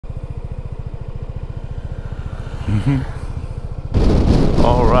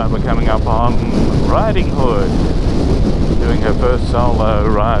Alright, we're coming up on Riding Hood, doing her first solo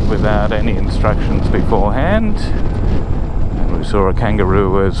ride without any instructions beforehand. And we saw a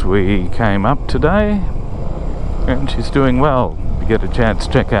kangaroo as we came up today, and she's doing well. If you get a chance,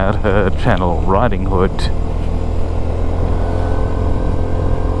 check out her channel, Riding Hood.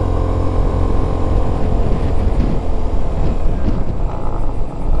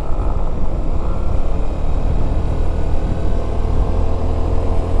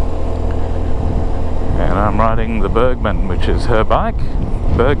 I'm riding the Burgman, which is her bike,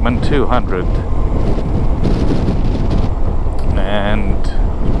 Burgman 200, and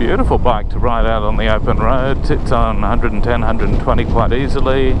it's a beautiful bike to ride out on the open road. Sits on 110, 120 quite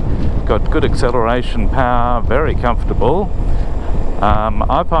easily, got good acceleration power, very comfortable.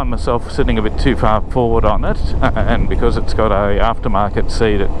 I find myself sitting a bit too far forward on it, and because it's got a aftermarket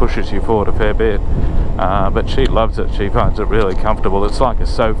seat, it pushes you forward a fair bit, but she loves it. She finds it really comfortable. It's like a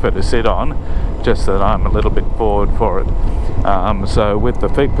sofa to sit on, just that I'm a little bit forward for it. So with the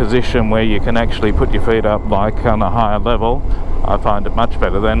feet position where you can actually put your feet up like on a higher level, I find it much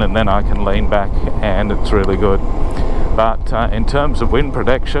better then, and then I can lean back and it's really good. But in terms of wind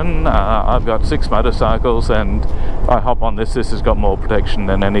protection, I've got 6 motorcycles, and I hop on this. This has got more protection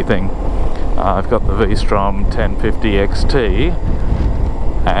than anything. I've got the V-Strom 1050 XT,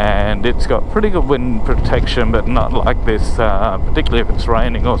 and it's got pretty good wind protection, but not like this, particularly if it's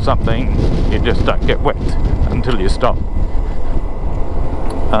raining or something. You just don't get wet until you stop.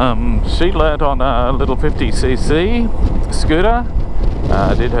 She learnt on a little 50cc scooter,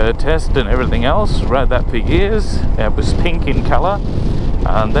 did her test and everything else, rode that for years. It was pink in colour,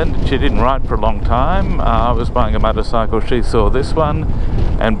 and then she didn't ride for a long time. I was buying a motorcycle, she saw this one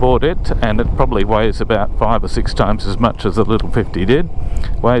and bought it, and it probably weighs about 5 or 6 times as much as the little 50 did.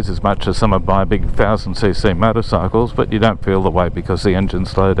 Weighs as much as some of my big 1000cc motorcycles, but you don't feel the weight because the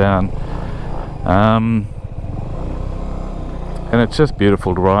engine's slow down. And it's just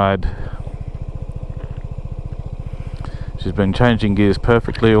beautiful to ride. She's been changing gears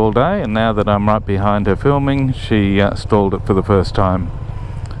perfectly all day, and now that I'm right behind her filming, she stalled it for the first time.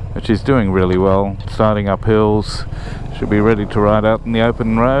 But she's doing really well, starting up hills. She'll be ready to ride out in the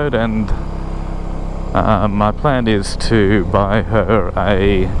open road, and my plan is to buy her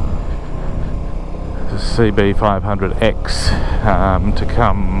a CB500X to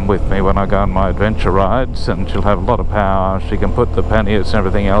come with me when I go on my adventure rides, and she'll have a lot of power. She can put the panniers and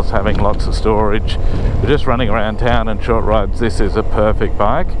everything else, having lots of storage. We're just running around town and short rides. This is a perfect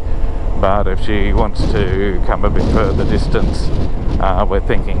bike, but if she wants to come a bit further distance, we're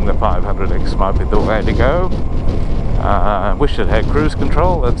thinking the 500X might be the way to go. I wish it had cruise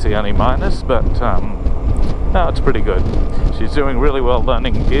control, that's the only minus, but no, it's pretty good. She's doing really well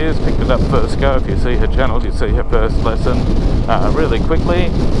learning gears, picked it up first go. If you see her channel, you see her first lesson really quickly,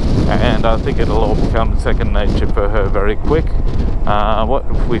 and I think it'll all become second nature for her very quick. What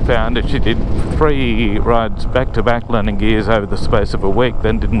we found is she did 3 rides back to back learning gears over the space of a week,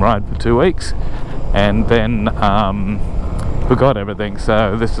 then didn't ride for 2 weeks, and then forgot everything.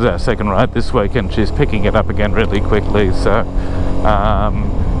 So this is our second ride this week, and she's picking it up again really quickly. So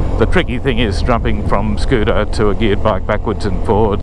the tricky thing is jumping from scooter to a geared bike backwards and forwards.